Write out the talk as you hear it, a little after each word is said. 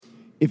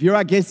If you're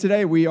our guest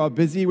today, we are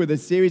busy with a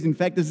series. In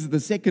fact, this is the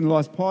second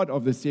last part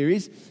of the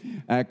series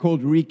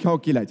called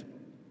Recalculate.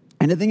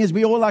 And the thing is,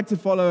 we all like to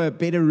follow a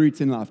better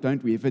route in life,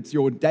 don't we? If it's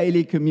your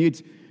daily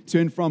commute to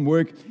and from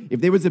work,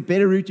 if there was a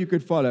better route you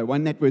could follow,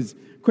 one that was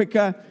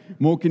quicker,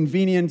 more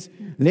convenient,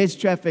 less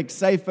traffic,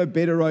 safer,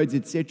 better roads,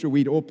 etc.,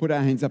 we'd all put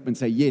our hands up and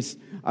say, yes,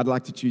 I'd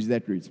like to choose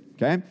that route,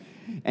 okay?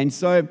 And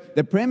so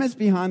the premise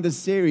behind this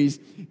series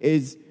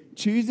is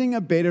choosing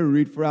a better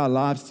route for our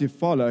lives to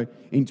follow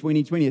in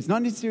 2020. It's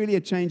not necessarily a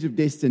change of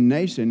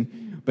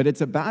destination, but it's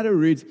about a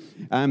route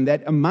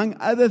that, among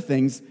other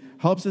things,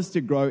 helps us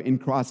to grow in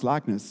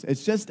Christ-likeness.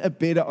 It's just a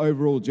better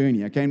overall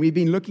journey, okay? And we've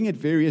been looking at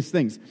various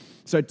things.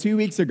 So 2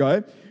 weeks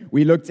ago,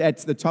 we looked at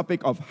the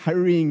topic of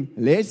hurrying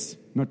less,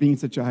 not being in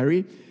such a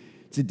hurry.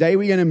 Today,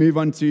 we're going to move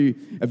on to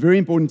a very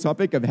important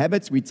topic of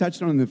habits. We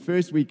touched on in the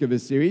first week of the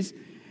series.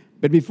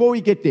 But before we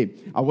get there,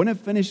 I want to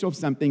finish off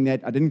something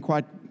that I didn't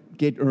quite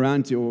get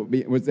around to or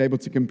was able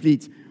to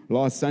complete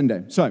last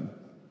Sunday. So,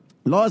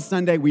 last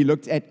Sunday, we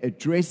looked at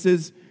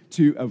addresses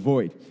to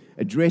avoid.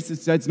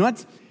 Addresses, so it's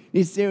not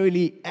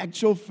necessarily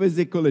actual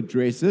physical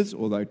addresses,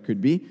 although it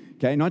could be,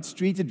 okay, not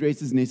street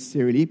addresses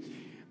necessarily,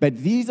 but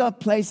these are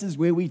places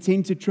where we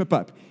tend to trip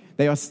up.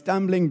 They are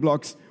stumbling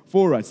blocks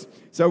for us.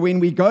 So when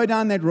we go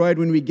down that road,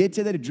 when we get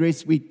to that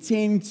address, we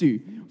tend to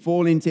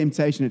fall in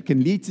temptation. It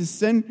can lead to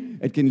sin.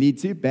 It can lead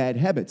to bad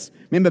habits.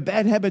 Remember,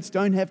 bad habits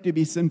don't have to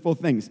be sinful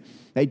things.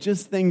 They're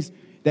just things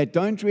that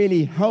don't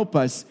really help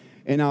us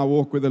in our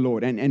walk with the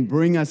Lord and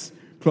bring us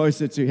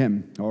closer to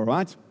Him, all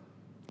right?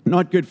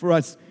 Not good for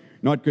us,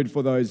 not good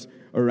for those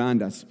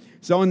around us.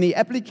 So on the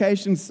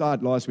application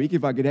side last week,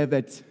 if I could have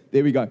that,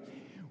 there we go.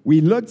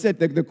 We looked at,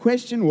 the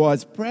question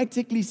was,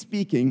 practically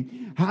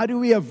speaking, how do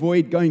we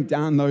avoid going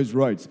down those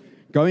roads,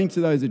 going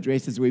to those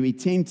addresses where we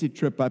tend to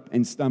trip up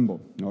and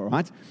stumble, all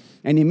right?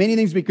 And there are many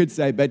things we could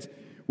say, but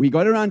we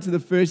got around to the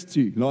first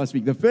two last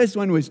week. The first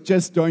one was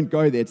just don't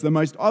go there. It's the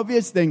most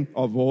obvious thing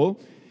of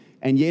all,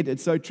 and yet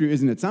it's so true,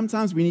 isn't it?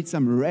 Sometimes we need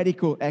some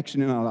radical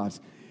action in our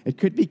lives. It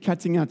could be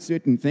cutting out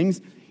certain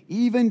things,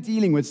 even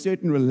dealing with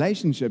certain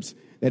relationships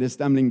that are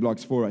stumbling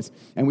blocks for us.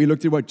 And we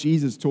looked at what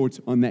Jesus taught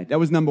on that. That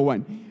was number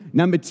one.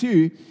 Number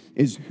two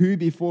is who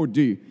before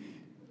do.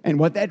 And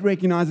what that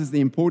recognizes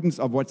the importance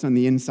of what's on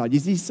the inside. You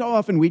see, so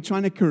often we're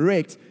trying to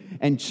correct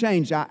and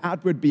change our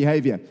outward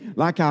behavior,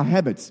 like our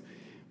habits.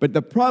 But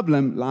the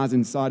problem lies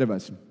inside of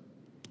us.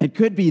 It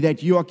could be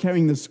that you are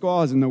carrying the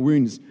scars and the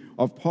wounds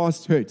of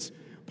past hurts,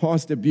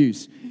 past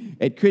abuse.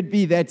 It could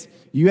be that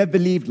you have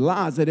believed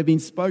lies that have been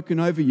spoken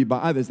over you by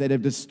others that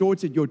have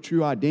distorted your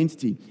true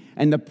identity.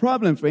 And the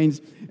problem,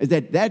 friends, is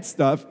that that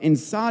stuff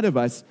inside of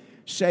us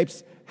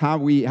shapes how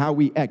we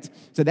act.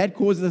 So that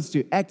causes us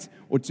to act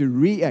or to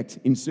react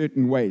in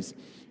certain ways.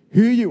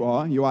 Who you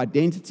are, your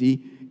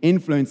identity,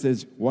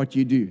 influences what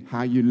you do,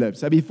 how you live.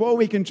 So before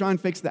we can try and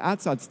fix the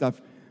outside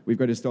stuff, we've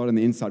got to start on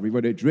the inside. We've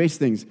got to address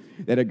things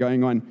that are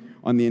going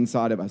on the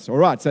inside of us. All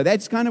right, so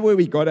that's kind of where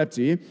we got up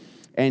to.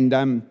 And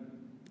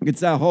I could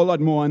say a whole lot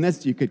more on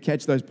this. You could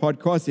catch those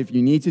podcasts if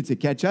you needed to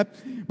catch up.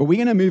 But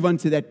we're going to move on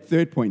to that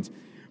third point.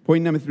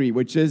 Point number 3,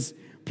 which is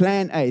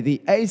plan A.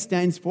 The A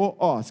stands for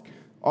ask.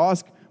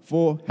 Ask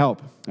for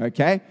help,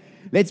 okay?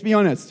 Let's be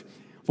honest.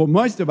 For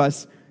most of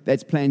us,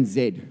 that's plan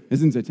Z,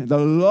 isn't it? The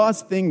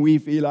last thing we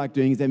feel like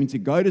doing is having to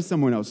go to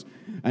someone else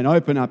and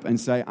open up and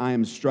say, I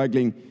am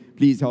struggling,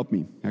 please help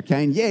me,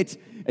 okay? And yet,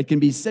 it can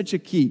be such a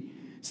key,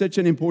 such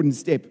an important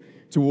step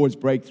towards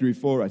breakthrough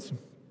for us.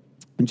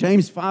 And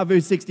James 5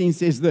 verse 16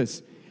 says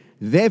this,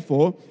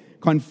 therefore,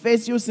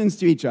 confess your sins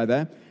to each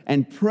other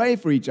and pray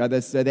for each other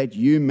so that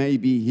you may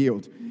be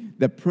healed.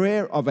 The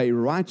prayer of a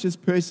righteous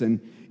person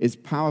is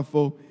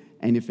powerful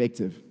and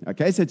effective.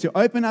 Okay, so to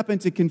open up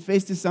and to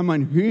confess to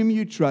someone whom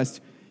you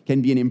trust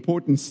can be an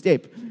important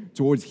step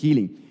towards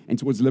healing and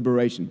towards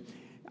liberation.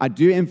 I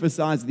do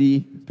emphasize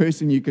the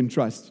person you can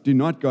trust. Do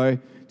not go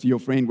to your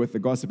friend with the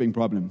gossiping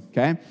problem,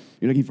 okay?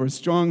 You're looking for a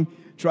strong,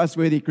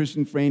 trustworthy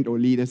Christian friend or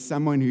leader,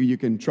 someone who you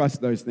can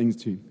trust those things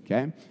to,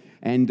 okay?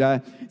 And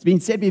it's been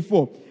said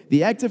before,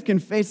 the act of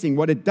confessing,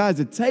 what it does,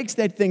 it takes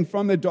that thing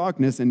from the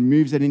darkness and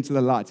moves it into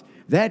the light.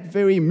 That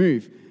very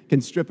move can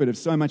strip it of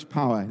so much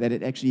power that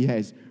it actually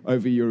has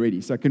over you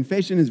already. So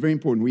confession is very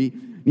important. We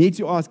need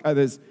to ask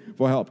others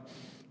for help,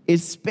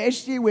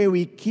 especially where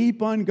we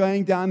keep on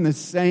going down the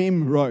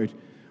same road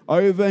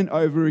over and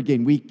over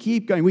again. We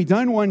keep going. We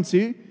don't want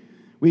to.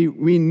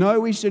 We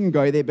know we shouldn't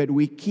go there, but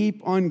we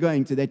keep on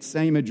going to that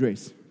same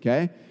address,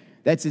 okay?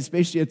 That's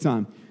especially a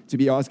time to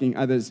be asking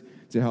others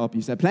to help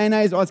you. So plan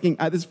A is asking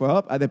others for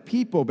help, other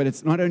people, but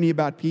it's not only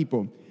about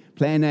people.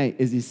 Plan A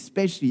is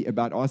especially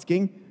about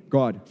asking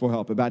God for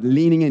help, about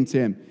leaning into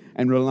Him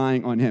and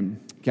relying on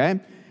Him, okay?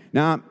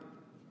 Now,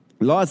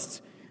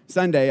 last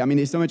Sunday, I mean,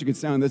 there's so much you could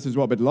say on this as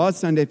well, but last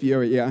Sunday, if you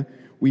were here,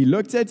 we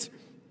looked at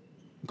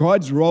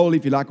God's role,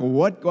 if you like, or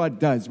what God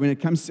does when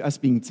it comes to us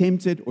being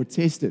tempted or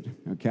tested,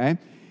 okay?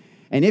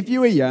 And if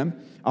you were here,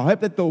 I hope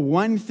that the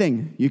one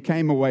thing you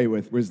came away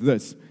with was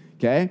this,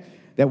 okay?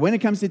 That when it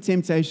comes to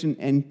temptation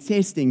and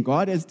testing,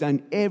 God has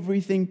done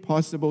everything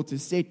possible to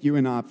set you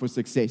and I up for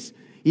success.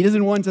 He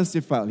doesn't want us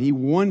to fail. He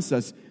wants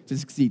us to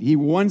succeed. He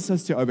wants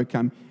us to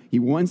overcome. He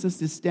wants us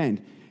to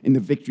stand in the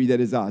victory that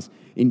is ours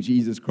in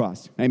Jesus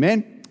Christ.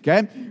 Amen?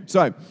 Okay?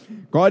 So,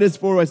 God is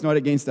for us, not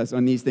against us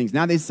on these things.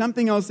 Now, there's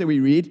something else that we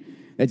read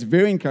that's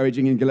very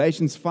encouraging in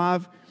Galatians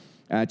 5,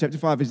 chapter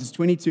 5, verses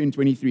 22 and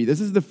 23.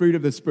 This is the fruit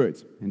of the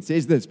Spirit. And it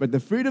says this, but the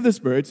fruit of the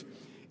Spirit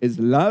is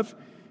love,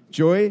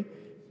 joy,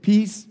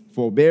 peace,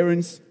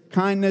 forbearance,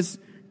 kindness,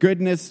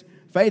 goodness,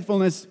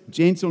 faithfulness,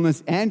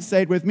 gentleness, and,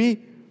 say it with me,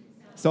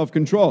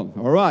 self-control.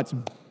 All right.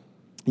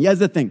 Here's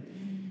the thing.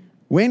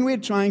 When we're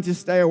trying to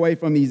stay away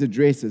from these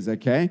addresses,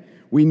 okay,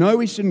 we know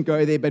we shouldn't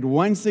go there, but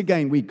once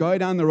again, we go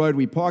down the road,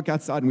 we park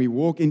outside, and we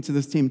walk into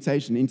this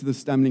temptation, into the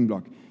stumbling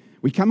block.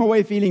 We come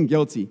away feeling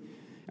guilty,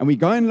 and we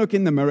go and look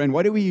in the mirror, and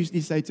what do we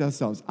usually say to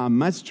ourselves? I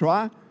must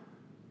try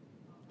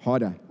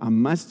harder. I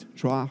must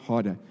try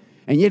harder.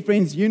 And yet,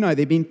 friends, you know,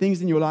 there have been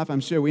things in your life,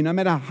 I'm sure, where no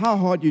matter how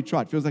hard you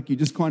try, it feels like you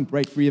just can't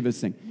break free of this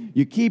thing.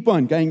 You keep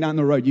on going down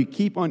the road. You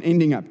keep on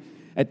ending up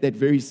at that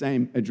very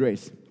same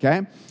address,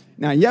 okay?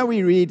 Now, here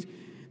we read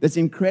this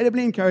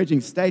incredibly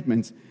encouraging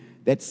statement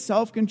that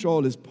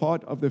self-control is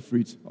part of the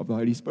fruit of the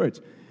Holy Spirit.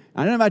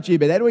 I don't know about you,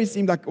 but that always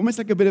seemed like almost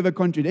like a bit of a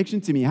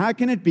contradiction to me. How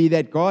can it be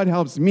that God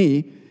helps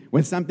me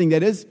with something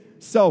that is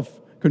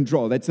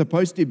self-control, that's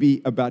supposed to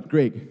be about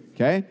Greg,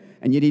 okay?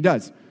 And yet he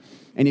does.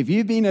 And if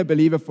you've been a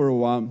believer for a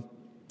while,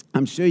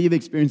 I'm sure you've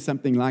experienced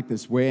something like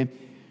this, where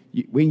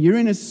when you're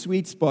in a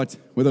sweet spot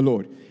with the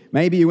Lord,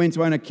 maybe you went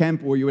to a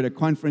camp or you were at a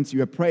conference,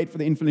 you have prayed for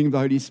the infilling of the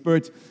Holy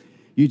Spirit,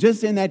 you're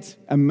just in that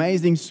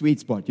amazing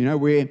sweet spot, you know,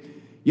 where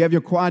you have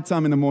your quiet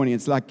time in the morning.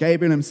 It's like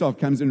Gabriel himself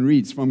comes and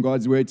reads from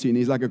God's word to you, and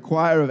he's like a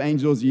choir of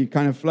angels. You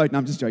kind of float, and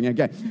I'm just joking,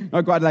 okay?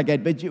 Not quite like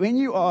that, but when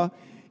you are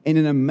in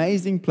an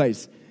amazing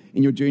place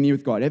in your journey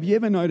with God, have you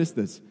ever noticed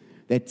this?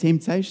 That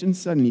temptation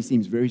suddenly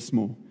seems very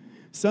small.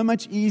 So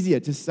much easier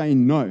to say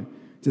no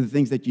to the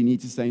things that you need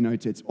to say no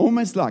to. It's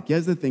almost like,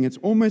 here's the thing, it's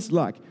almost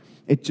like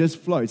it just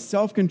flows.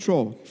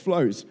 Self-control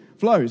flows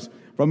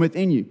from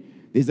within you.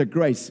 There's a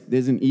grace,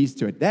 there's an ease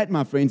to it. That,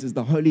 my friends, is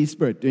the Holy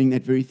Spirit doing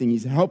that very thing.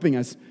 He's helping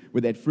us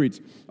with that fruit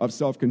of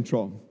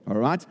self-control, all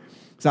right?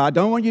 So I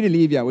don't want you to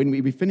leave here. When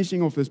we're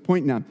finishing off this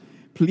point now,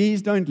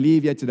 please don't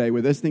leave here today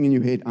with this thing in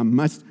your head, I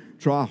must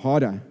try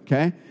harder,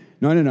 okay?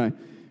 No.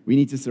 We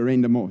need to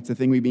surrender more. It's the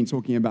thing we've been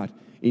talking about.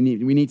 We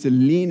need to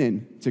lean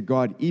in to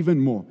God even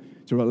more,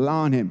 to rely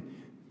on Him,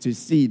 to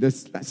see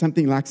this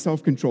something like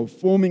self-control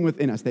forming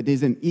within us, that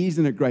there's an ease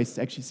and a grace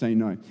to actually say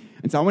no.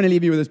 And so I want to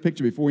leave you with this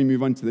picture before we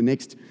move on to the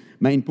next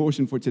main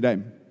portion for today.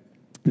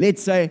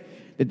 Let's say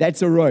that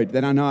that's a road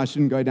that I know I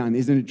shouldn't go down.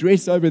 There's an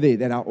address over there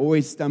that I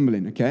always stumble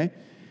in, okay?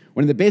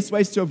 One of the best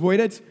ways to avoid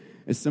it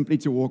is simply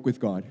to walk with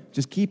God.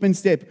 Just keep in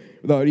step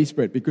with the Holy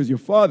Spirit, because your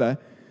Father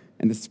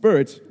and the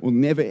Spirit will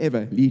never,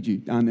 ever lead you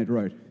down that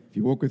road. If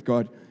you walk with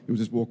God, you'll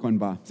just walk on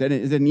by. Is that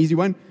an easy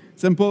one?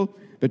 Simple,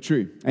 but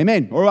true.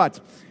 Amen. All right.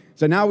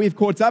 So now we've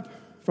caught up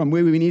from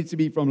where we needed to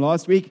be from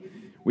last week.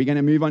 We're going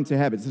to move on to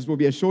habits. This will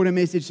be a shorter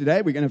message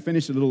today. We're going to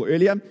finish a little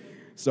earlier.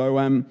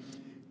 So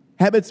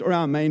habits are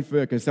our main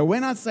focus. So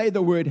when I say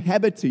the word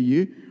habit to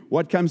you,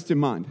 what comes to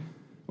mind?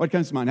 What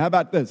comes to mind? How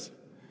about this?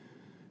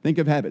 Think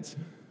of habits.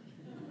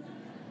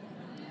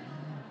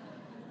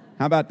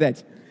 How about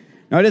that?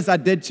 Notice I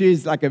did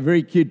choose like a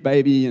very cute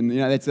baby, and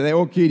they're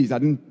all cuties. I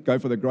didn't go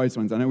for the gross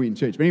ones. I know we're in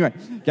church. But anyway,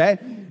 okay?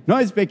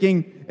 Nose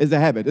picking is a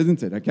habit,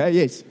 isn't it? Okay?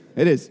 Yes,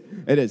 it is.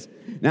 It is.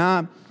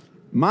 Now,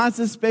 my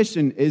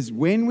suspicion is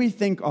when we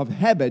think of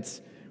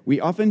habits, we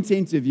often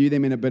tend to view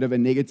them in a bit of a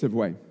negative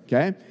way,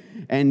 okay?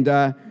 And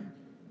a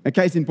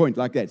case in point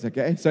like that,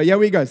 okay? So here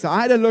we go. So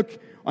I had a look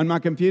on my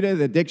computer,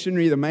 the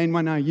dictionary, the main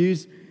one I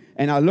use,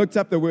 and I looked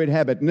up the word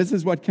habit, and this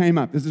is what came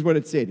up. This is what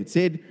it said. It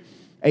said,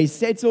 a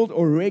settled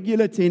or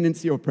regular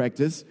tendency or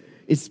practice,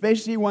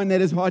 especially one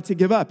that is hard to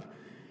give up.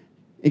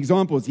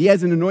 Examples, he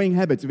has an annoying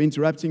habit of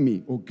interrupting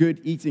me, or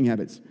good eating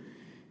habits.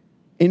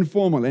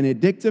 Informal, an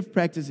addictive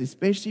practice,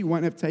 especially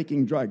one of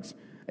taking drugs,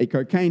 a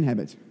cocaine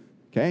habit,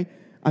 okay?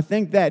 I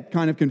think that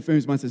kind of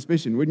confirms my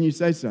suspicion, wouldn't you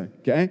say so,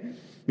 okay?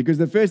 Because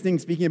the first thing,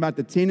 speaking about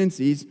the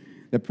tendencies,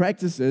 the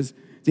practices,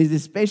 there's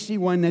especially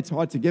one that's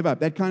hard to give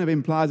up. That kind of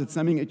implies it's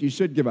something that you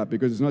should give up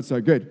because it's not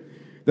so good.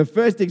 The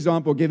first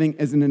example giving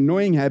is an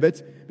annoying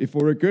habit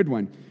before a good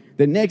one.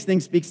 The next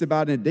thing speaks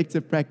about an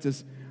addictive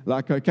practice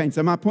like cocaine.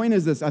 So my point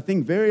is this, I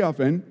think very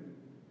often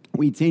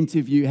we tend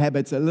to view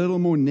habits a little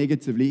more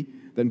negatively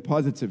than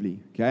positively,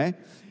 okay?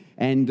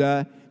 And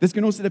this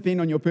can also depend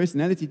on your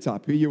personality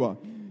type, who you are.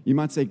 You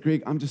might say,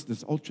 Greg, I'm just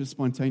this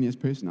ultra-spontaneous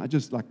person. I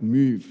just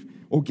move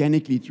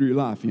organically through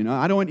life,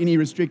 I don't want any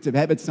restrictive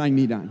habits tying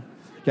me down,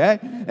 okay?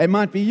 It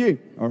might be you,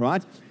 all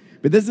right?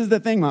 But this is the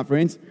thing, my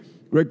friends.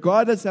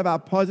 Regardless of how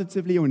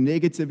positively or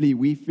negatively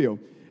we feel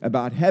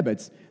about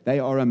habits, they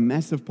are a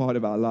massive part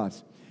of our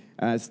lives.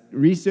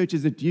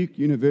 Researchers at Duke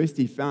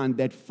University found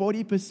that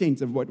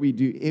 40% of what we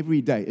do every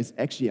day is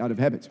actually out of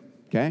habit,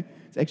 okay?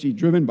 It's actually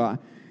driven by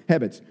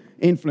habits,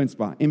 influenced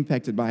by,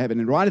 impacted by habit.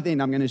 And right at the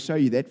end, I'm going to show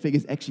you that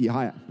figure's actually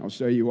higher. I'll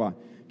show you why,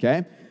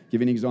 okay?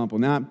 Give you an example.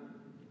 Now,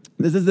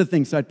 this is the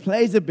thing. So it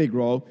plays a big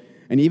role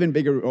an even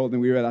bigger role than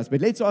we realize. But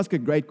let's ask a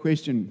great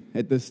question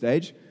at this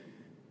stage.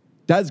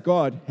 Does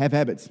God have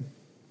habits?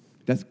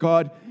 Does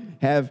God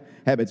have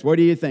habits? What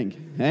do you think?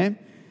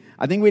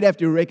 I think we'd have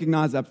to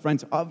recognize up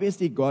front,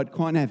 obviously God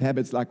can't have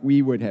habits like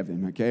we would have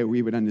them, okay?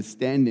 We would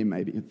understand them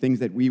maybe, things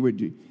that we would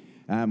do.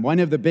 One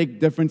of the big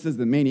differences,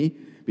 the many,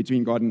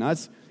 between God and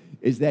us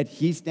is that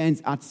he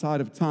stands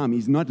outside of time.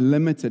 He's not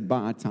limited by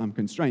our time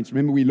constraints.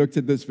 Remember, we looked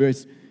at this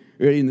verse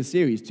early in the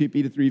series, 2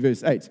 Peter 3,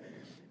 verse 8.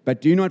 But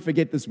do not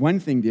forget this one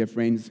thing, dear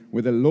friends.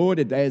 With the Lord,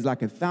 a day is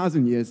like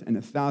 1,000 years, and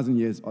 1,000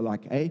 years are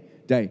like a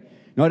day.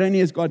 Not only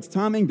is God's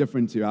timing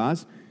different to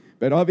ours,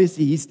 but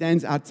obviously he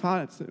stands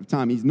outside of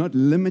time. He's not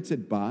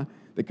limited by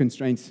the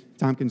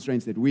time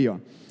constraints that we are.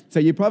 So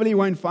you probably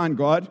won't find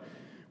God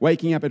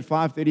waking up at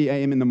 5:30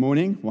 a.m. in the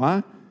morning.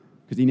 Why?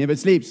 Because he never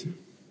sleeps,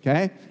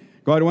 okay?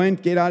 God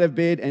won't get out of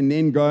bed and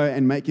then go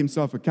and make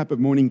himself a cup of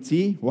morning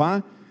tea.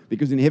 Why?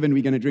 Because in heaven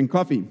we're going to drink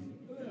coffee.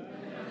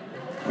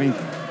 Wink.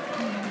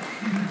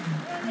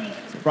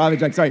 It's a private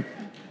joke, sorry.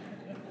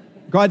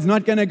 God's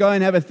not going to go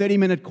and have a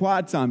 30-minute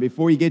quiet time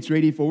before he gets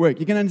ready for work.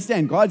 You can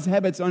understand, God's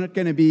habits are not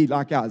going to be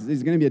like ours.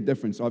 There's going to be a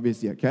difference,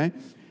 obviously, okay?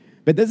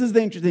 But this is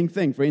the interesting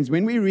thing, friends.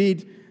 When we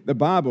read the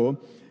Bible,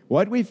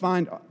 what we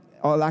find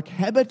are like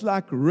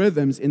habit-like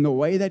rhythms in the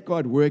way that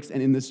God works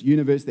and in this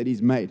universe that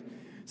he's made.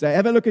 So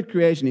have a look at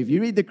creation. If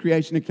you read the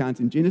creation account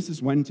in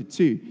Genesis 1 to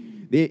 2,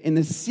 there, in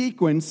the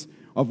sequence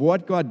of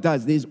what God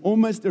does, there's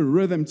almost a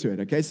rhythm to it,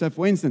 okay? So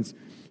for instance,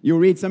 you'll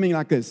read something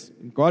like this.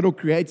 God will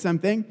create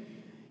something.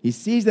 He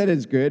sees that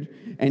it's good,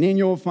 and then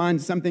you'll find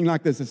something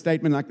like this, a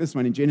statement like this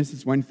one in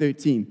Genesis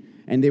 1:13.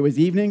 And there was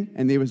evening,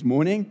 and there was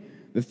morning,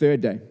 the third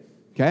day.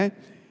 Okay?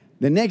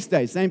 The next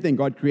day, same thing.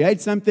 God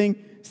creates something,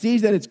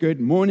 sees that it's good,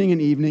 morning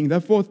and evening,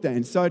 the fourth day.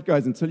 And so it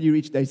goes until you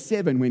reach day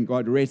 7 when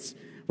God rests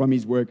from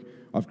his work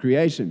of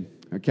creation.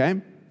 Okay?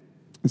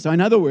 And so in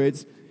other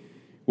words,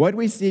 what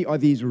we see are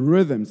these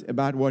rhythms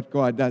about what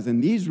God does,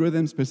 and these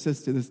rhythms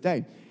persist to this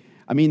day.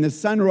 I mean, the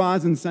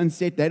sunrise and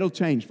sunset, that'll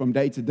change from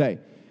day to day.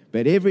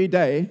 But every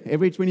day,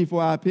 every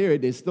 24-hour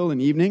period, there's still an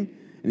evening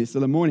and there's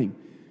still a morning.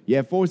 You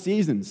have 4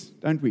 seasons,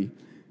 don't we?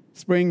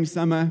 Spring,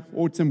 summer,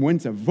 autumn,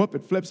 winter. Whoop,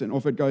 it flips and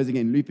off it goes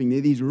again, looping. There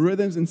are these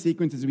rhythms and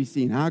sequences we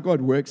see in how God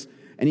works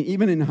and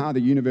even in how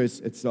the universe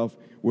itself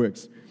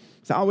works.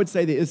 So I would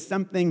say there is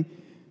something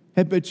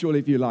habitual,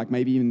 if you like,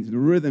 maybe even the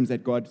rhythms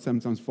that God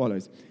sometimes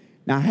follows.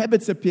 Now,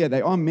 habits appear.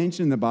 They are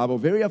mentioned in the Bible.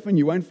 Very often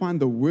you won't find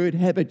the word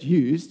habit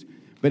used,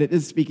 but it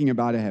is speaking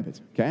about a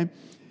habit, okay?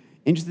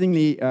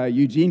 Interestingly,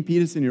 Eugene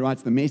Peterson, who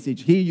writes The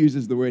Message, he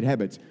uses the word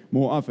habit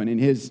more often in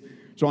his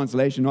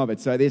translation of it.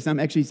 So there's some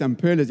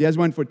pearlers. He has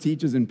one for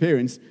teachers and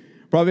parents.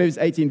 Proverbs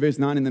 18, verse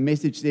 9 in The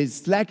Message says,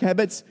 slack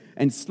habits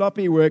and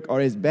sloppy work are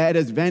as bad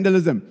as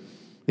vandalism.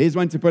 Here's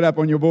one to put up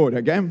on your board,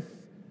 okay?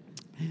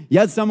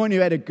 Here's someone who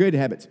had a good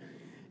habit.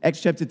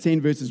 Acts chapter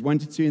 10, verses 1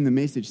 to 2 in The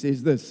Message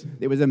says this.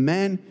 There was a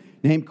man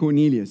named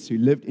Cornelius who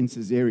lived in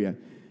Caesarea,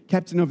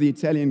 captain of the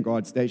Italian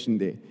guard stationed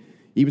there.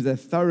 He was a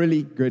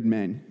thoroughly good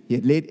man. He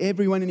had led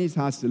everyone in his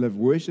house to live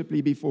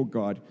worshipfully before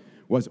God,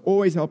 was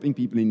always helping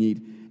people in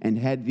need, and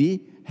had the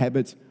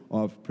habit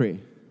of prayer.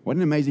 What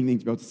an amazing thing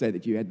to be able to say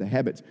that you had the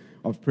habit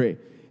of prayer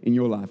in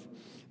your life.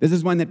 This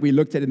is one that we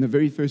looked at in the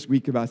very first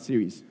week of our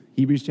series.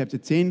 Hebrews chapter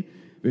 10,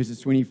 verses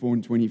 24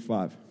 and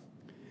 25. It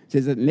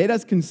says that, let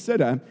us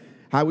consider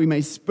how we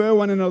may spur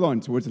one another on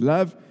towards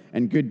love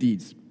and good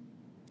deeds,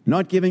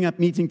 not giving up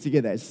meeting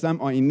together, as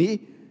some are in the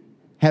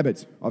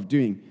habit of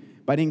doing,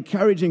 but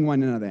encouraging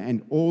one another,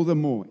 and all the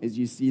more as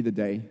you see the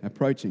day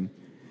approaching.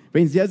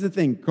 Friends, here's the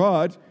thing.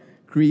 God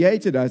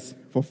created us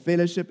for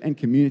fellowship and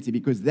community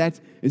because that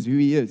is who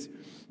he is.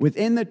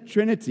 Within the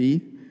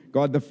Trinity,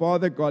 God the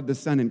Father, God the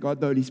Son, and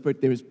God the Holy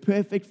Spirit, there is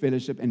perfect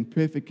fellowship and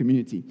perfect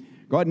community.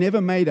 God never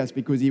made us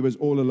because he was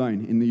all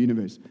alone in the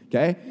universe,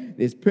 okay?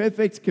 There's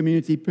perfect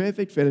community,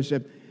 perfect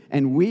fellowship,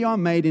 and we are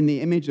made in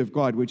the image of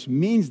God, which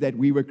means that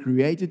we were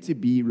created to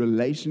be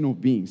relational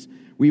beings.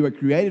 We were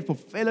created for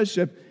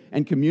fellowship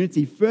and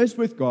community, first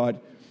with God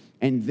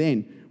and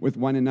then with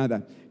one another.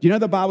 Do you know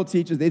the Bible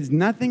teaches there's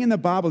nothing in the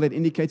Bible that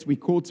indicates we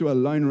call to a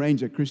Lone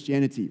Ranger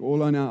Christianity,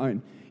 all on our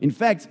own. In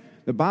fact,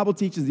 the Bible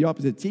teaches the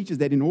opposite. It teaches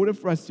that in order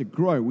for us to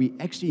grow, we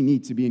actually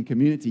need to be in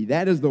community.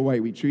 That is the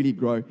way we truly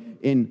grow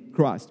in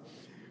Christ.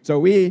 So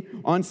we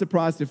aren't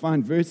surprised to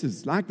find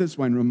verses like this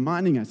one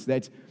reminding us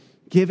that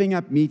giving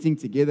up meeting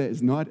together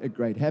is not a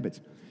great habit.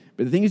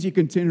 But the thing is, you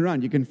can turn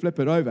around, you can flip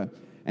it over,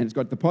 and it's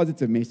got the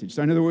positive message.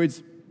 So in other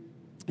words,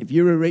 if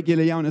you're a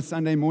regular here on a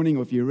Sunday morning,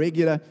 or if you're a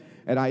regular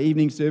at our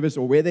evening service,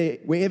 or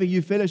wherever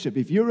you fellowship,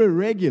 if you're a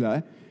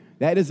regular,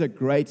 that is a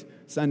great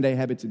Sunday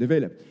habit to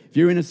develop. If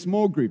you're in a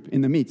small group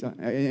in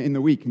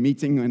the week,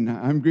 meeting in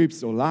home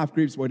groups or life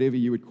groups, whatever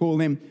you would call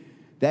them,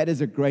 that is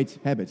a great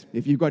habit.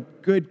 If you've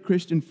got good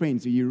Christian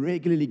friends who you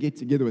regularly get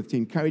together with to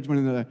encourage one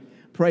another,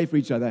 pray for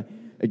each other,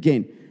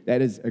 again,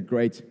 that is a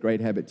great,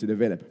 great habit to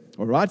develop.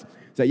 All right?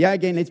 So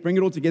again, let's bring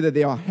it all together.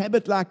 There are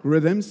habit-like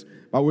rhythms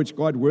by which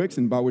God works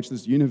and by which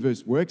this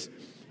universe works.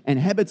 And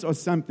habits are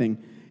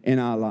something in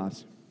our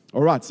lives.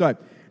 All right, so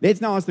let's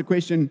now ask the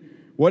question,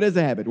 what is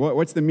a habit?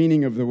 What's the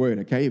meaning of the word?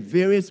 Okay,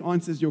 various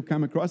answers you'll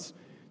come across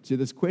to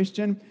this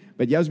question,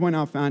 but here's one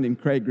I found in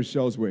Craig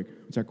Groeschel's work,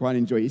 which I quite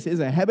enjoy. He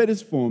says, a habit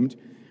is formed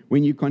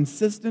when you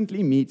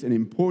consistently meet an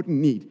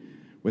important need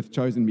with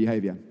chosen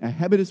behavior. A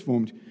habit is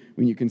formed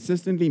when you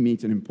consistently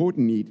meet an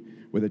important need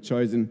with a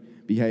chosen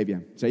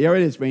behavior. So here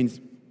it is, friends.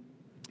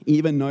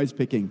 Even nose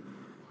picking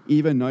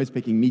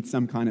meets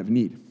some kind of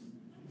need.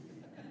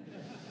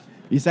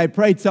 You say,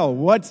 pray tell,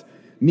 what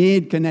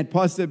need can that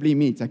possibly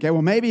meet? Okay,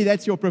 well, maybe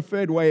that's your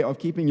preferred way of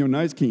keeping your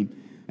nose clean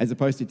as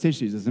opposed to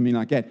tissues or something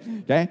like that.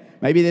 Okay,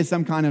 maybe there's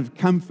some kind of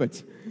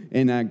comfort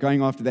in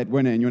going after that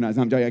winner in your nose.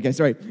 I'm joking. Okay,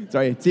 sorry.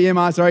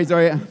 TMI,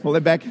 sorry. Pull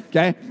it back.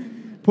 Okay.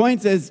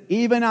 Point is,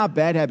 even our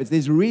bad habits,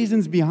 there's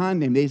reasons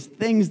behind them. There's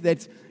things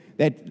that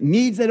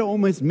needs that are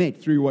almost met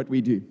through what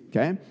we do.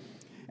 Okay.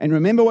 And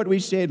remember what we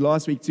shared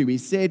last week too. We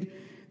said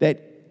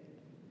that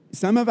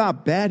some of our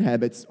bad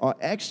habits are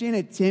actually an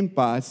attempt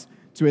by us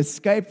to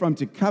escape from,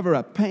 to cover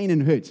up pain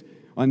and hurt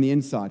on the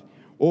inside,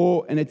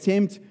 or an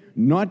attempt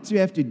not to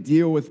have to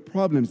deal with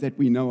problems that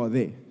we know are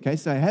there. Okay,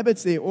 so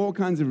habits, there are all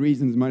kinds of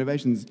reasons,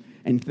 motivations,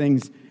 and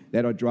things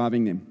that are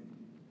driving them.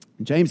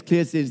 James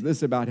Clear says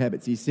this about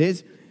habits. He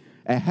says,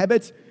 a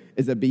habit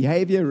is a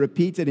behavior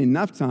repeated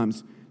enough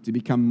times to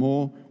become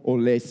more or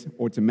less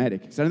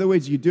automatic. So in other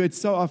words, you do it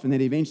so often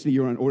that eventually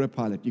you're on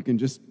autopilot. You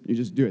just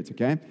do it,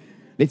 okay?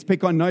 Let's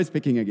pick on nose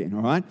picking again,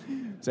 all right?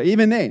 So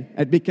even there,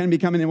 it can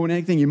become an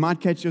automatic thing. You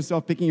might catch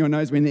yourself picking your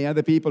nose when there are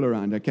other people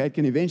around, okay? It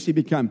can eventually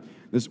become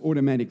this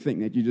automatic thing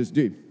that you just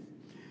do.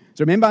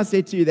 So remember I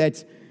said to you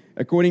that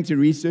according to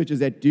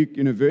researchers at Duke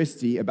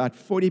University, about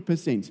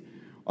 40%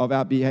 of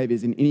our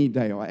behaviors in any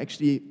day are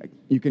actually,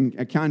 you can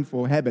account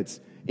for habits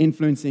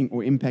influencing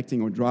or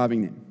impacting or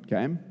driving them,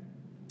 okay?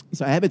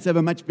 So habits have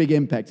a much bigger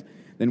impact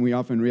than we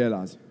often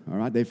realize, all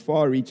right? They're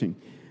far-reaching.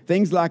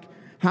 Things like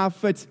how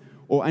fit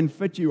or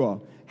unfit you are,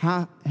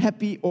 how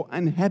happy or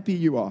unhappy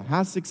you are,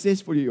 how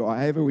successful you are,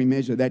 however we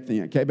measure that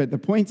thing, okay? But the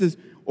point is,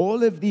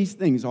 all of these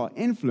things are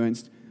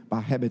influenced by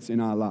habits in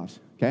our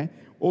lives, okay?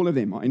 All of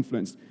them are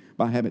influenced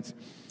by habits.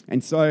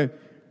 And so, in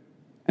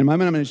a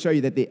moment, I'm going to show you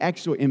that the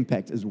actual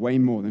impact is way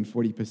more than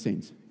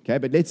 40%, okay?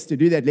 But to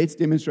do that, let's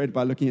demonstrate it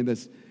by looking at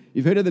this.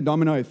 You've heard of the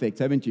domino effect,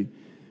 haven't you?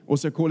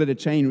 Also call it a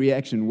chain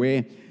reaction,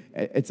 where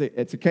it's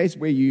a case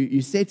where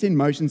you set in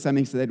motion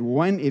something so that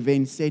one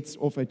event sets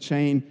off a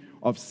chain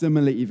of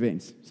similar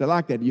events. So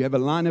like that, you have a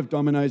line of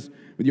dominoes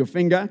with your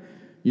finger,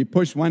 you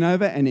push one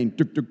over, and then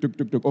tuk, tuk, tuk,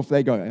 tuk, tuk, off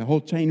they go. A whole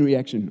chain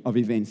reaction of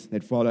events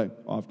that follow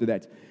after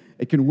that.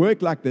 It can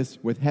work like this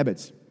with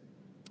habits.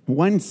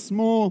 One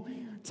small,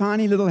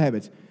 tiny little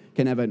habit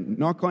can have a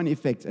knock-on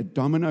effect, a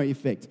domino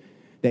effect,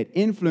 that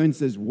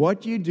influences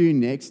what you do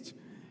next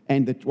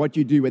and what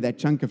you do with that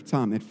chunk of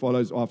time that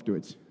follows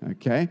afterwards,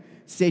 okay?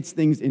 Sets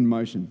things in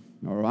motion,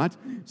 all right?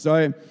 So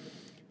I'm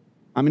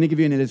going to give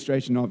you an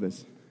illustration of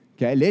this.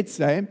 Okay, let's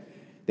say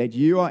that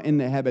you are in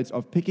the habit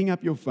of picking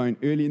up your phone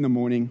early in the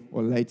morning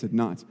or late at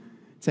night.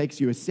 It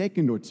takes you a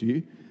second or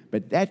two,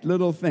 but that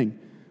little thing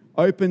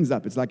opens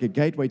up. It's like a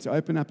gateway to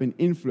open up and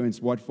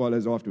influence what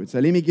follows afterwards. So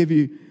let me give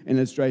you an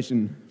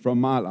illustration from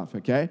my life,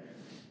 okay?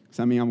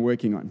 Something I'm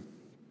working on.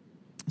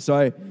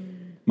 So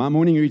my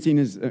morning routine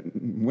is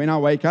when I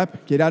wake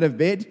up, get out of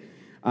bed,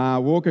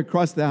 walk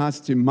across the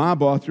house to my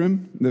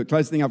bathroom. The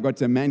closest thing I've got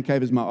to a man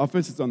cave is my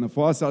office. It's on the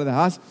far side of the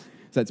house.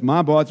 So it's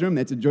my bathroom,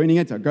 that's adjoining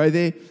it. I go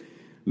there.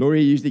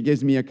 Laurie usually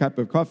gives me a cup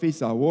of coffee,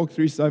 so I walk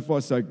through. So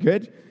far, so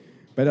good.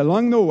 But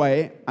along the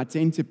way, I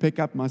tend to pick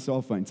up my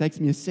cell phone. It takes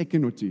me a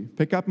second or two.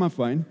 Pick up my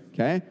phone,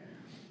 okay,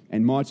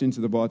 and march into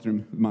the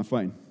bathroom with my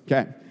phone,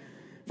 okay.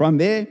 From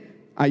there,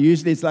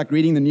 it's like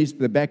reading the news,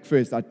 the back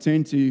first. I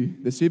turn to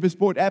the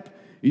SuperSport app,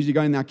 usually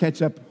go in there,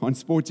 catch up on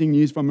sporting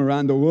news from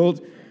around the world,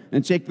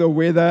 and check the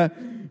weather,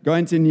 go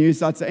into news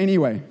sites. So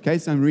anyway, okay,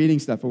 so I'm reading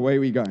stuff. Away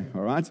we go,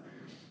 all right.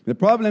 The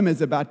problem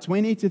is about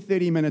 20 to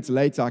 30 minutes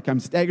later, I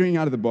come staggering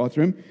out of the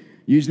bathroom,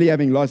 usually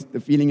having lost the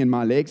feeling in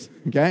my legs,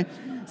 okay?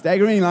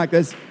 Staggering like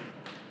this.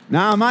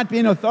 Now, I might be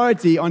an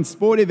authority on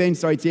sport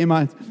events, I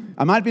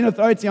might be an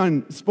authority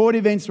on sport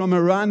events from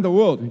around the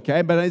world,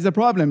 okay? But there's a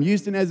problem.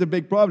 Houston has a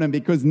big problem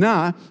because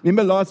now,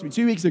 remember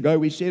 2 weeks ago,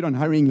 we shared on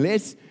hurrying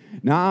less.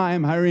 Now I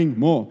am hurrying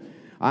more.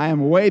 I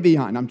am way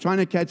behind. I'm trying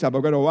to catch up.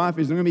 I've got a wife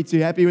who's not going to be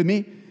too happy with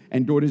me,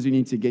 and daughters who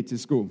need to get to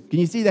school. Can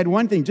you see that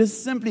one thing,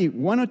 just simply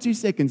 1 or 2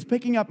 seconds,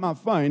 picking up my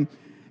phone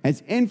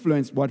has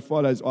influenced what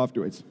follows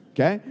afterwards,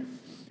 okay?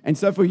 And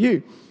so for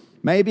you,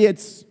 maybe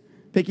it's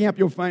picking up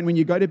your phone when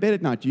you go to bed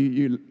at night.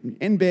 You're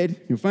in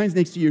bed, your phone's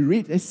next to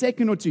you, a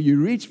second or two,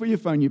 you reach for your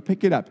phone, you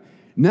pick it up.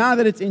 Now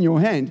that it's in your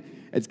hand,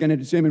 it's going to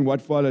determine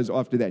what follows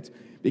after that.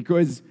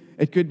 Because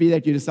it could be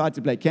that you decide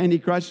to play Candy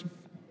Crush.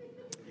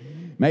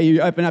 Maybe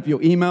you open up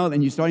your email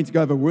and you're starting to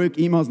go over work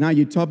emails. Now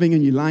you're topping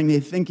and you're lying there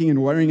thinking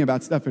and worrying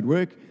about stuff at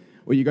work.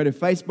 Or you go to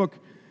Facebook,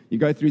 you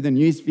go through the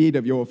news feed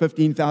of your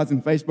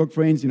 15,000 Facebook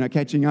friends,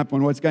 catching up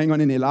on what's going on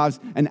in their lives.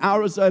 An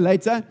hour or so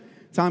later,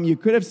 time you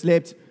could have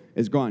slept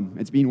is gone.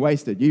 It's been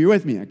wasted. You're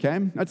with me, okay?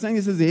 I'm not saying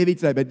this is a heavy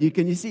today, but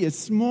you see a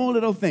small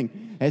little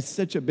thing has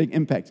such a big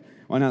impact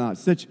on our lives,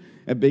 such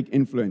a big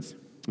influence.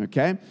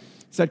 Okay?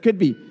 So it could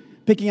be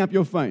picking up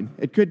your phone.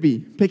 It could be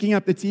picking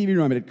up the TV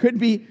remote. It could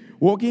be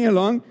walking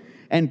along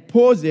and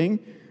pausing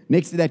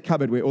next to that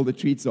cupboard where all the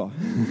treats are.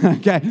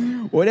 Okay?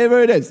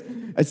 Whatever it is,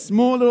 a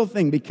small little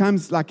thing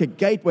becomes like a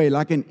gateway,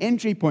 like an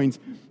entry point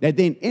that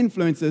then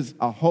influences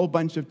a whole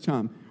bunch of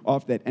time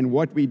after that and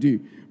what we do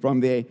from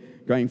there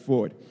going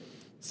forward.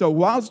 So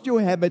whilst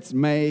your habits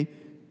may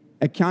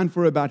account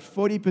for about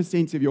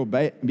 40% of your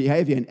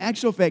behavior, in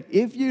actual fact,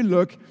 if you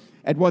look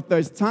at what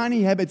those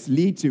tiny habits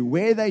lead to,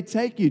 where they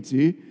take you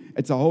to,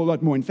 it's a whole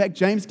lot more. In fact,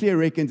 James Clear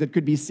reckons it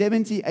could be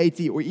 70,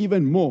 80, or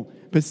even more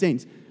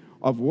percent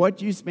of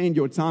what you spend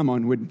your time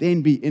on would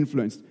then be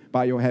influenced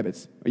by your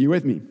habits. Are you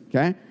with me?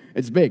 Okay?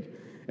 It's big.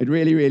 It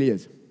really, really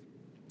is.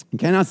 And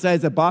can I say,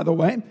 as a by the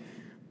way,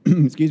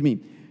 excuse me,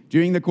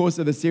 during the course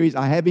of the series,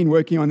 I have been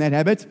working on that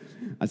habit.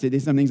 I said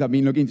there's some things I've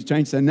been looking to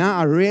change. So now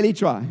I really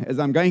try. As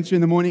I'm going through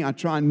in the morning, I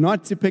try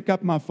not to pick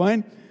up my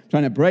phone,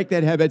 trying to break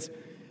that habit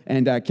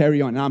and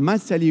carry on. And I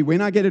must tell you,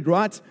 when I get it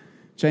right,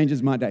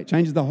 changes my day,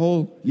 changes the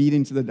whole lead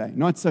into the day.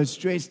 Not so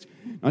stressed,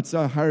 not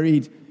so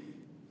hurried,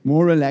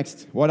 more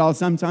relaxed. What I'll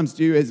sometimes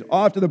do is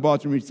after the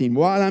bathroom routine,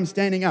 while I'm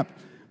standing up,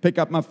 pick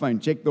up my phone,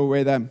 check the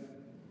weather,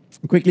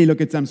 quickly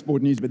look at some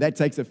sport news, but that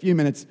takes a few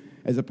minutes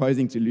as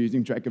opposing to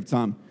losing track of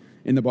time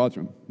in the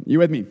bathroom. You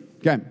with me?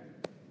 Okay.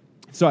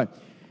 So,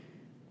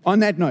 on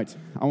that note,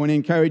 I want to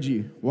encourage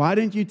you, why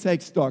don't you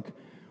take stock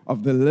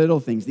of the little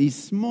things, these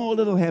small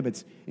little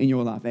habits in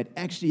your life that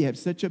actually have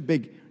such a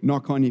big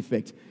knock-on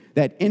effect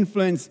that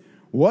influence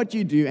what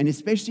you do and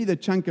especially the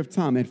chunk of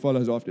time that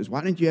follows after.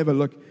 Why don't you have a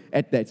look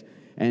at that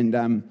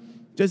and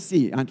just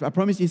see. I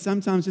promise you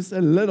sometimes just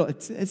a little,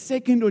 a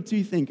second or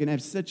two thing can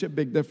have such a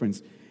big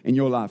difference in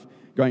your life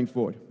going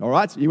forward. All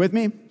right? You with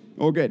me?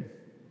 All good.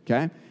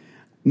 Okay?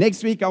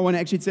 Next week, I want to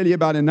actually tell you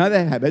about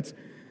another habit.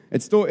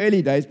 It's still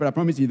early days, but I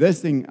promise you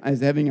this thing is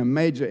having a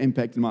major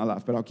impact in my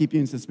life. But I'll keep you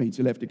in suspense.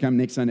 You'll have to come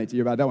next Sunday to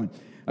hear about that one.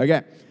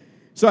 Okay.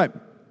 So,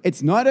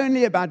 it's not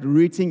only about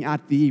rooting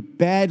out the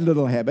bad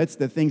little habits,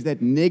 the things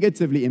that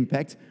negatively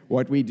impact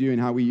what we do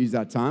and how we use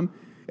our time.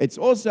 It's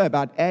also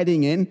about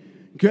adding in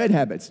good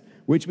habits,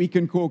 which we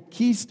can call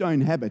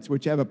keystone habits,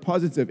 which have a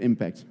positive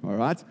impact. All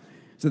right?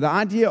 So, the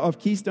idea of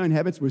keystone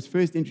habits was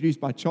first introduced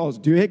by Charles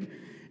Duhigg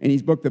in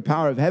his book, The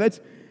Power of Habit.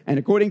 And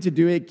according to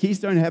Duhigg,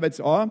 keystone habits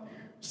are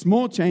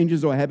small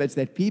changes or habits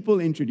that people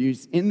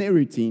introduce in their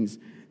routines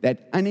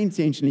that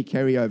unintentionally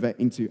carry over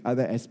into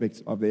other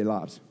aspects of their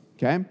lives.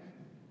 Okay?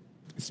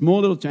 Small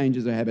little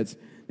changes or habits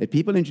that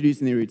people introduce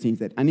in their routines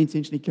that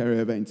unintentionally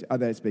carry over into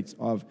other aspects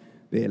of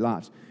their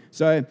lives.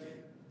 So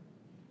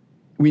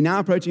we're now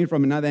approaching it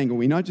from another angle.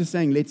 We're not just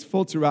saying, let's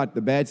filter out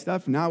the bad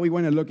stuff. Now we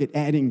want to look at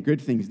adding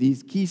good things,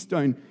 these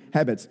keystone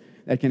habits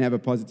that can have a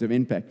positive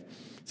impact.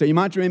 So you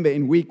might remember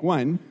in week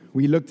 1,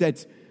 we looked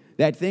at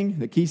that thing,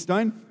 the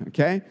keystone,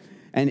 okay?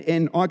 And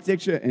in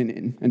architecture,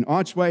 in an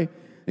archway,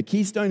 the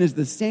keystone is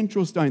the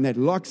central stone that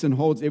locks and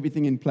holds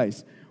everything in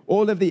place.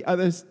 All of the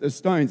other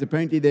stones,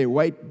 apparently their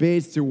weight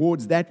bears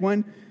towards that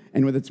one,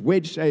 and with its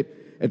wedge shape,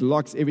 it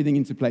locks everything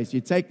into place. You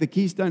take the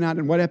keystone out,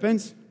 and what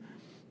happens?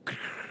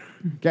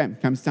 Okay,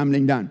 comes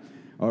tumbling down.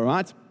 All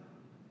right?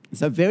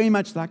 So very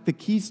much like the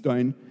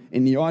keystone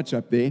in the arch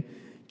up there,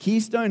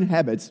 keystone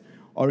habits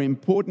are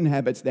important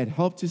habits that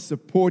help to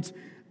support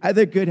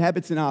other good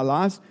habits in our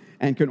lives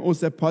and can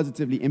also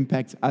positively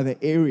impact other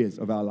areas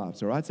of our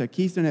lives, all right? So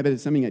keystone habit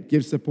is something that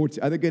gives support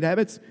to other good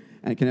habits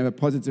and it can have a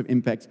positive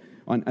impact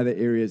on other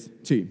areas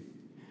too.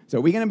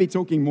 So we're going to be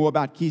talking more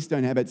about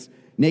keystone habits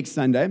next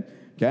Sunday,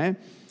 okay?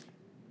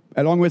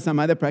 Along with some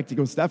other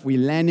practical stuff. We're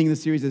landing the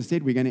series, as I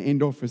said. We're going to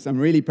end off with some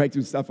really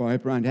practical stuff, I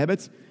hope, around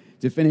habits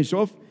to finish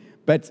off.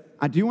 But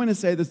I do want to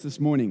say this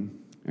morning,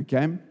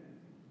 okay,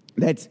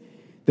 that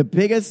the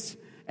biggest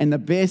and the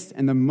best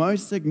and the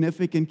most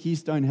significant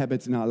keystone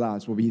habits in our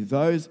lives will be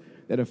those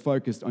that are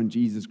focused on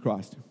Jesus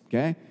Christ,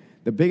 okay?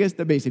 The biggest,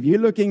 the best. If you're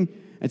looking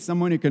at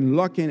someone who can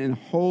lock in and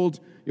hold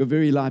your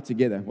very life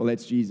together, well,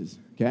 that's Jesus,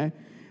 okay?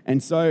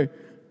 And so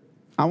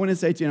I want to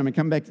say to you, and I'm going to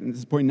come back to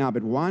this point now,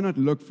 but why not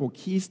look for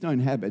keystone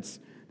habits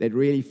that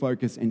really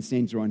focus and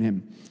center on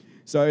Him?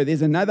 So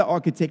there's another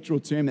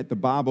architectural term that the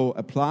Bible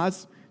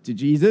applies to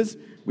Jesus.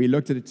 We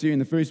looked at it too in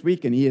the first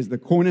week, and He is the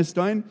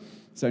cornerstone.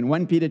 So in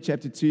 1 Peter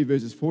chapter 2,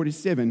 verses 4 to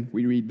 7,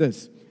 we read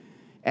this.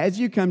 As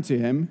you come to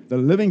Him, the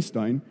living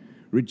stone,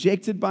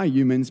 rejected by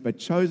humans, but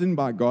chosen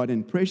by God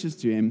and precious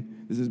to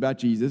Him, this is about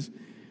Jesus,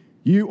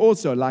 you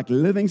also, like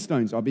living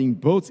stones, are being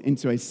built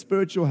into a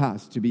spiritual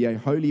house to be a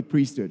holy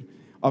priesthood,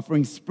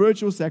 offering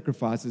spiritual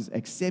sacrifices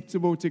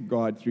acceptable to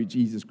God through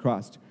Jesus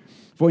Christ.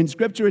 For in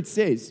Scripture it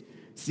says,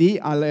 see,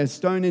 I lay a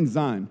stone in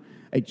Zion,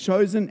 a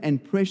chosen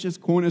and precious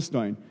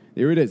cornerstone.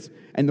 There it is.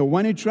 And the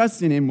one who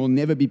trusts in Him will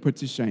never be put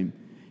to shame.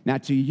 Now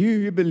to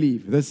you who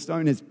believe, this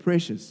stone is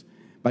precious,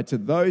 but to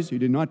those who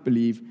do not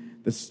believe,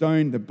 the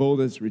stone the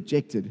builders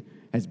rejected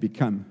has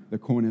become the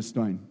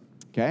cornerstone.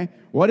 Okay?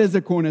 What is a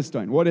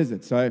cornerstone? What is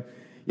it? So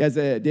here's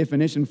a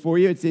definition for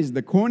you. It says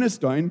the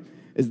cornerstone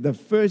is the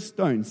first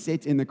stone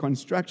set in the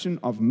construction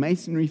of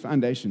masonry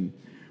foundation.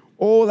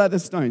 All other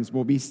stones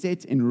will be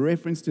set in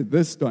reference to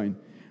this stone,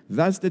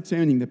 thus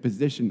determining the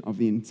position of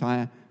the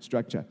entire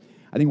structure.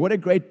 I think what a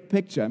great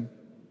picture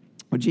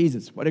for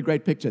Jesus. What a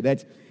great picture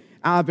that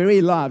our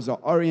very lives are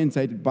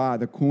orientated by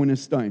the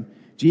cornerstone.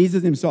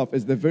 Jesus himself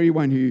is the very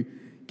one who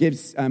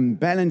gives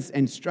balance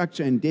and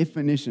structure and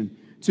definition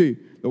to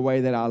the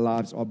way that our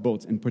lives are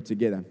built and put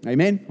together.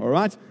 Amen? All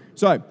right?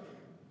 So,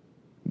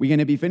 we're going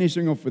to be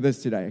finishing off with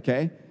this today,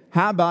 okay?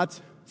 How about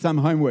some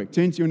homework?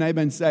 Turn to your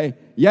neighbor and say,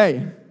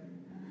 yay.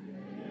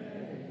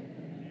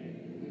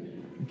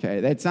 Okay,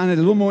 that sounded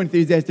a little more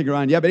enthusiastic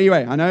around. Yeah, but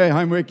anyway, I know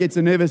homework gets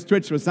a nervous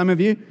twitch for some of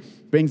you,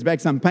 brings back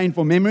some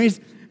painful memories,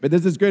 but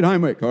this is good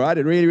homework, all right?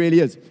 It really, really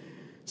is.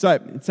 So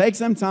take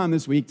some time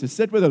this week to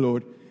sit with the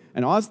Lord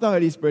and ask the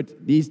Holy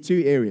Spirit these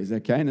two areas,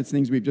 okay? And it's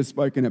things we've just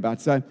spoken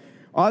about. So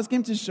ask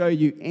Him to show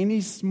you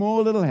any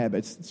small little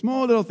habits,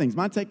 small little things.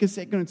 Might take a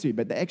second or two,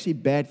 but they're actually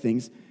bad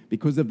things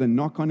because of the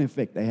knock-on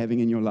effect they're having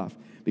in your life,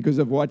 because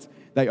of what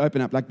they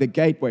open up, like the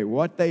gateway,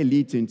 what they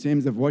lead to in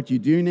terms of what you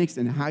do next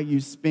and how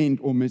you spend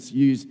or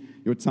misuse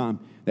your time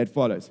that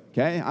follows,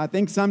 okay? I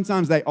think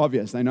sometimes they're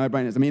obvious, they're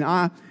no-brainers. I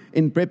mean,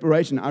 in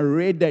preparation, I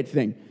read that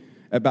thing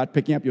about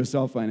picking up your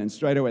cell phone and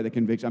straight away the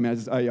conviction. I mean, I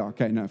just, oh yeah,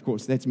 okay, no, of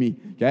course, that's me,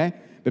 okay?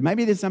 But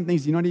maybe there's some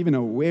things you're not even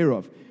aware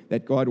of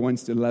that God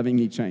wants to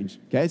lovingly change,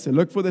 okay? So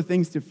look for the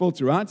things to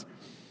filter out.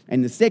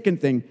 And the second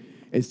thing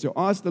is to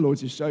ask the Lord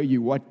to show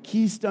you what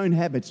keystone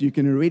habits you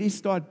can already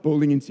start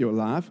building into your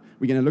life.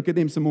 We're going to look at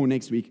them some more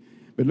next week.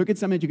 But look at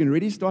something that you can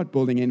already start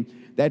building in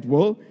that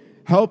will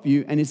help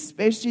you, and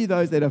especially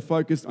those that are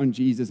focused on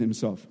Jesus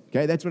himself.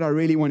 Okay, that's what I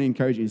really want to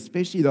encourage you,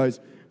 especially those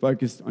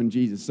focused on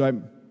Jesus.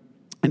 So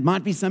it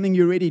might be something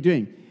you're already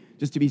doing,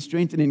 just to be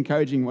strengthened and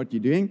encouraging what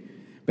you're doing.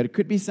 But it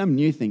could be some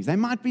new things. They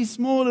might be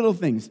small little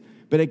things.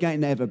 But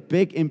again, they have a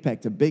big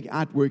impact, a big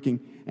outworking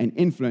and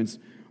influence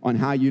on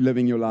how you're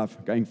living your life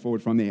going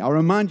forward from there. I'll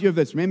remind you of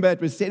this. Remember,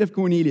 it was said of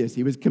Cornelius,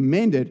 he was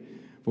commended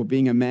for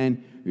being a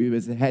man who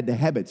had the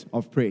habit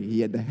of prayer.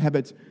 He had the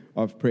habit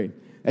of prayer.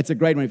 That's a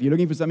great one. If you're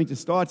looking for something to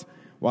start,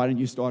 why don't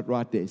you start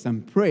right there?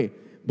 Some prayer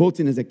built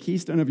in as a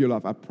keystone of your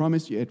life. I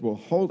promise you it will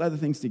hold other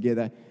things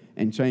together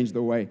and change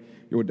the way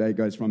your day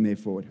goes from there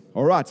forward.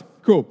 All right,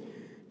 cool.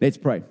 Let's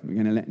pray.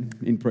 We're going to end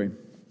in prayer.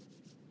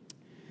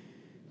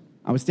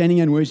 I was standing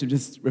in worship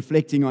just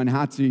reflecting on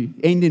how to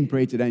end in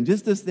prayer today, and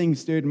just this thing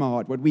stirred my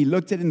heart. What we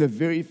looked at in the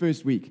very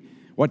first week,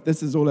 what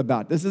this is all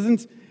about. This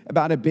isn't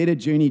about a better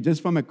journey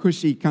just from a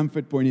cushy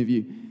comfort point of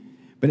view,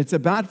 but it's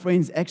about,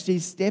 friends, actually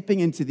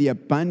stepping into the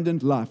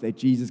abundant life that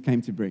Jesus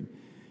came to bring.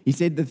 He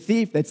said the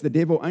thief, that's the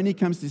devil, only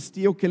comes to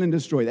steal, kill, and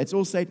destroy. That's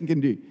all Satan can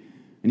do.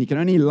 And he can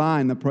only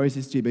lie in the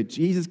process too, but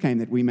Jesus came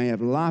that we may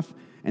have life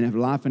and have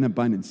life in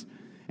abundance.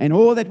 And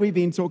all that we've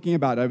been talking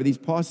about over these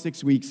past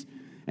 6 weeks,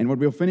 and what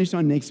we'll finish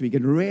on next week,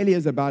 it really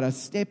is about us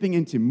stepping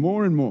into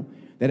more and more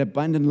that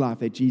abundant life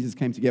that Jesus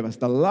came to give us,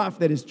 the life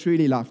that is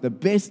truly life, the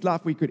best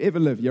life we could ever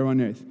live here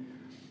on earth.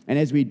 And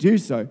as we do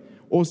so,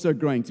 also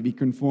growing to be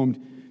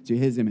conformed to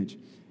His image.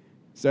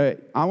 So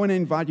I want to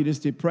invite you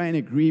just to pray and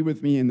agree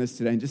with me in this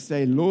today and just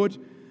say, Lord,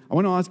 I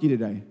want to ask you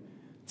today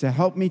to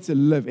help me to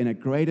live in a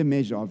greater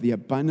measure of the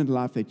abundant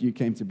life that you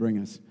came to bring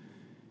us.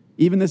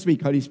 Even this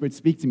week, Holy Spirit,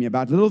 speak to me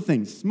about little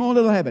things, small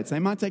little habits. They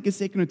might take a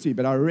second or two,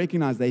 but I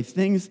recognize they're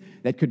things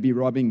that could be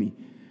robbing me,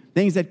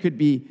 things that could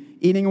be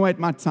eating away at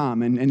my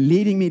time and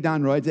leading me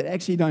down roads that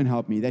actually don't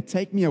help me, that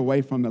take me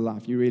away from the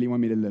life you really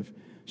want me to live.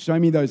 Show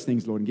me those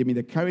things, Lord, and give me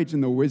the courage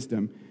and the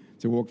wisdom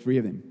to walk free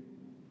of them.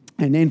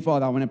 And then,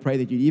 Father, I want to pray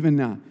that you even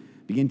now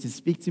begin to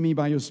speak to me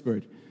by your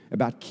Spirit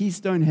about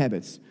keystone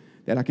habits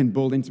that I can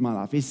build into my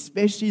life,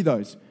 especially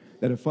those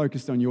that are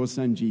focused on your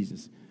Son,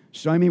 Jesus.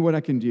 Show me what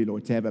I can do,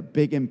 Lord, to have a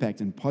big impact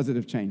and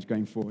positive change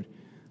going forward.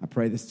 I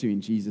pray this too in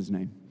Jesus'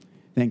 name.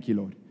 Thank you,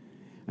 Lord.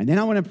 And then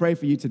I want to pray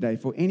for you today,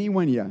 for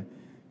anyone here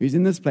who's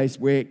in this place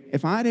where,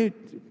 if I had to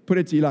put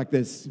it to you like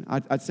this,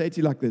 I'd say to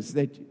you like this,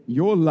 that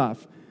your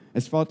life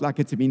has felt like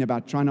it's been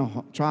about trying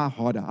to try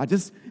harder. I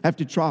just have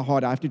to try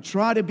harder. I have to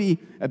try to be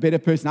a better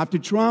person. I have to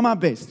try my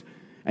best,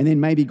 and then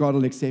maybe God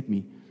will accept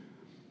me.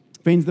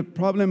 Friends, the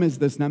problem is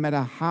this: no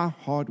matter how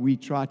hard we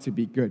try to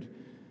be good,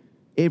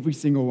 every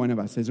single one of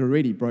us has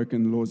already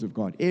broken the laws of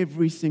God.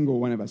 Every single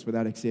one of us,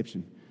 without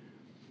exception.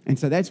 And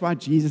so that's why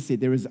Jesus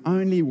said there is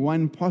only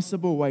one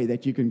possible way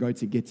that you can go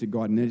to get to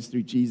God, and that is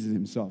through Jesus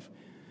himself.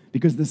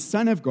 Because the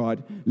Son of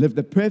God lived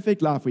the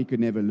perfect life we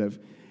could never live.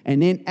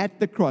 And then at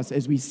the cross,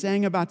 as we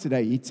sang about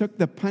today, he took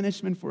the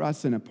punishment for our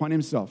sin upon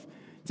himself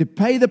to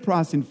pay the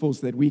price in full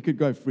so that we could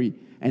go free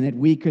and that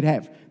we could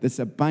have this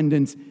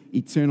abundant,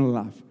 eternal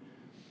life.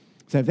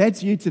 So if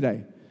that's you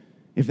today,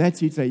 you've got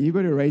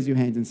to raise your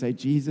hands and say,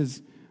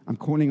 Jesus, I'm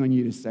calling on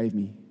you to save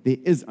me. There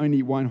is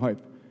only one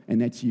hope,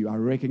 and that's you. I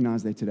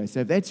recognize that today.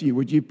 So if that's you,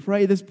 would you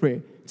pray this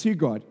prayer to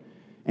God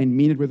and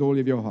mean it with all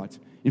of your heart?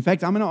 In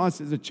fact, I'm going to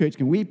ask as a church,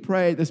 can we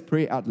pray this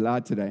prayer out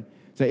loud today?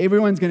 So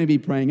everyone's going to be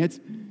praying it,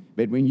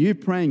 but when you're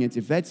praying it,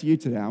 if that's you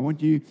today, I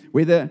want you,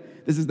 whether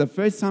this is the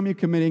first time you're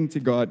committing to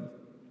God,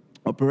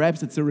 or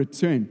perhaps it's a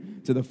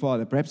return to the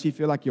Father. Perhaps you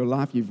feel like your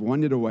life, you've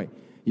wandered away,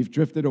 you've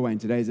drifted away, and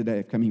today's a day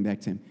of coming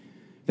back to him.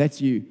 If that's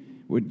you,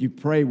 would you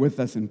pray with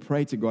us and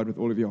pray to God with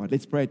all of your heart?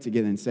 Let's pray it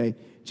together and say,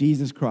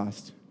 Jesus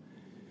Christ,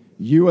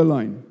 you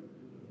alone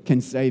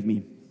can save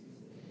me.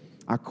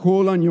 I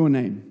call on your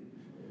name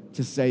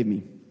to save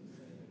me.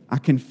 I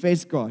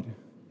confess, God,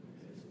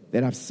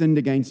 that I've sinned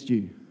against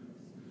you.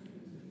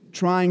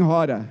 Trying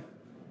harder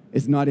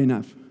is not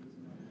enough.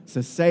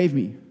 So save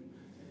me.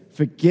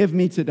 Forgive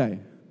me today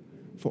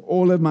for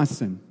all of my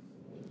sin.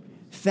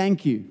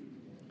 Thank you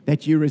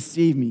that you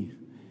receive me,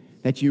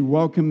 that you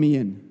welcome me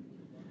in,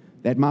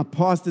 that my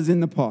past is in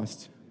the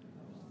past,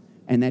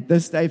 and that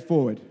this day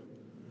forward,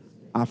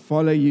 I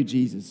follow you,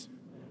 Jesus,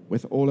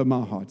 with all of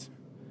my heart.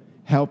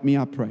 Help me,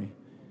 I pray,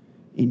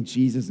 in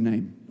Jesus'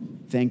 name.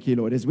 Thank you,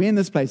 Lord. As we're in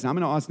this place, I'm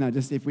going to ask now,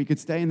 just if we could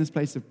stay in this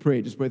place of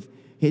prayer, just with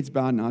heads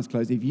bowed and eyes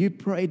closed. If you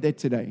prayed that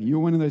today, you're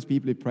one of those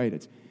people who prayed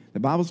it. The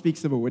Bible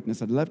speaks of a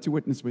witness. I'd love to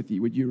witness with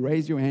you. Would you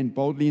raise your hand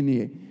boldly in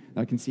the air?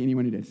 I can see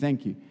anyone who did.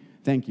 Thank you.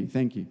 Thank you.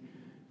 Thank you.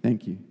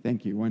 Thank you.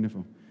 Thank you.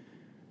 Wonderful.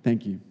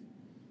 Thank you.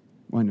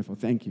 Wonderful.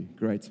 Thank you.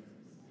 Great.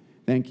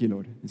 Thank you,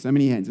 Lord. There's so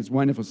many hands. It's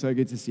wonderful. So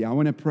good to see. I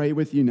want to pray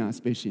with you now,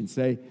 especially, and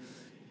say,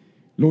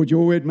 Lord,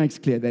 your word makes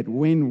clear that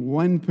when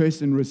one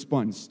person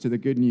responds to the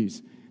good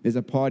news, there's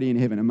a party in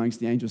heaven amongst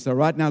the angels. So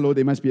right now, Lord,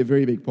 there must be a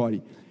very big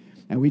party.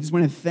 And we just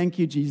want to thank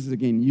you, Jesus,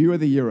 again. You are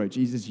the hero.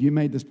 Jesus, you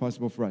made this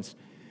possible for us.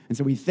 And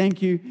so we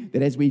thank you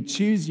that as we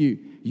choose you,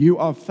 you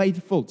are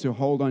faithful to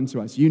hold on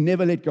to us. You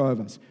never let go of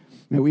us.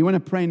 Now, we want to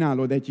pray now,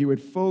 Lord, that you would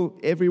fill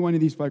every one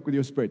of these folk with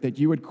your spirit, that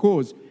you would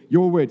cause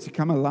your word to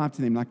come alive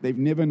to them like they've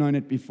never known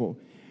it before.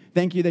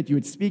 Thank you that you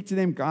would speak to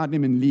them, guide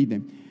them, and lead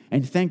them.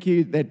 And thank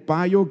you that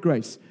by your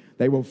grace,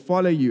 they will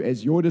follow you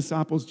as your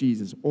disciples,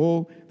 Jesus,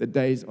 all the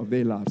days of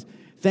their lives.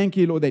 Thank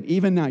you, Lord, that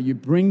even now you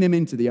bring them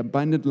into the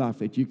abundant life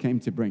that you came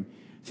to bring.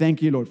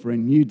 Thank you, Lord, for a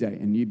new day,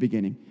 a new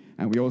beginning.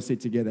 And we all sit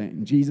together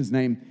in Jesus'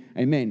 name,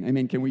 amen.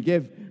 Amen. Can we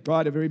give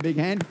God a very big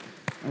hand?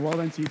 And well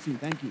done to you too.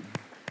 Thank you.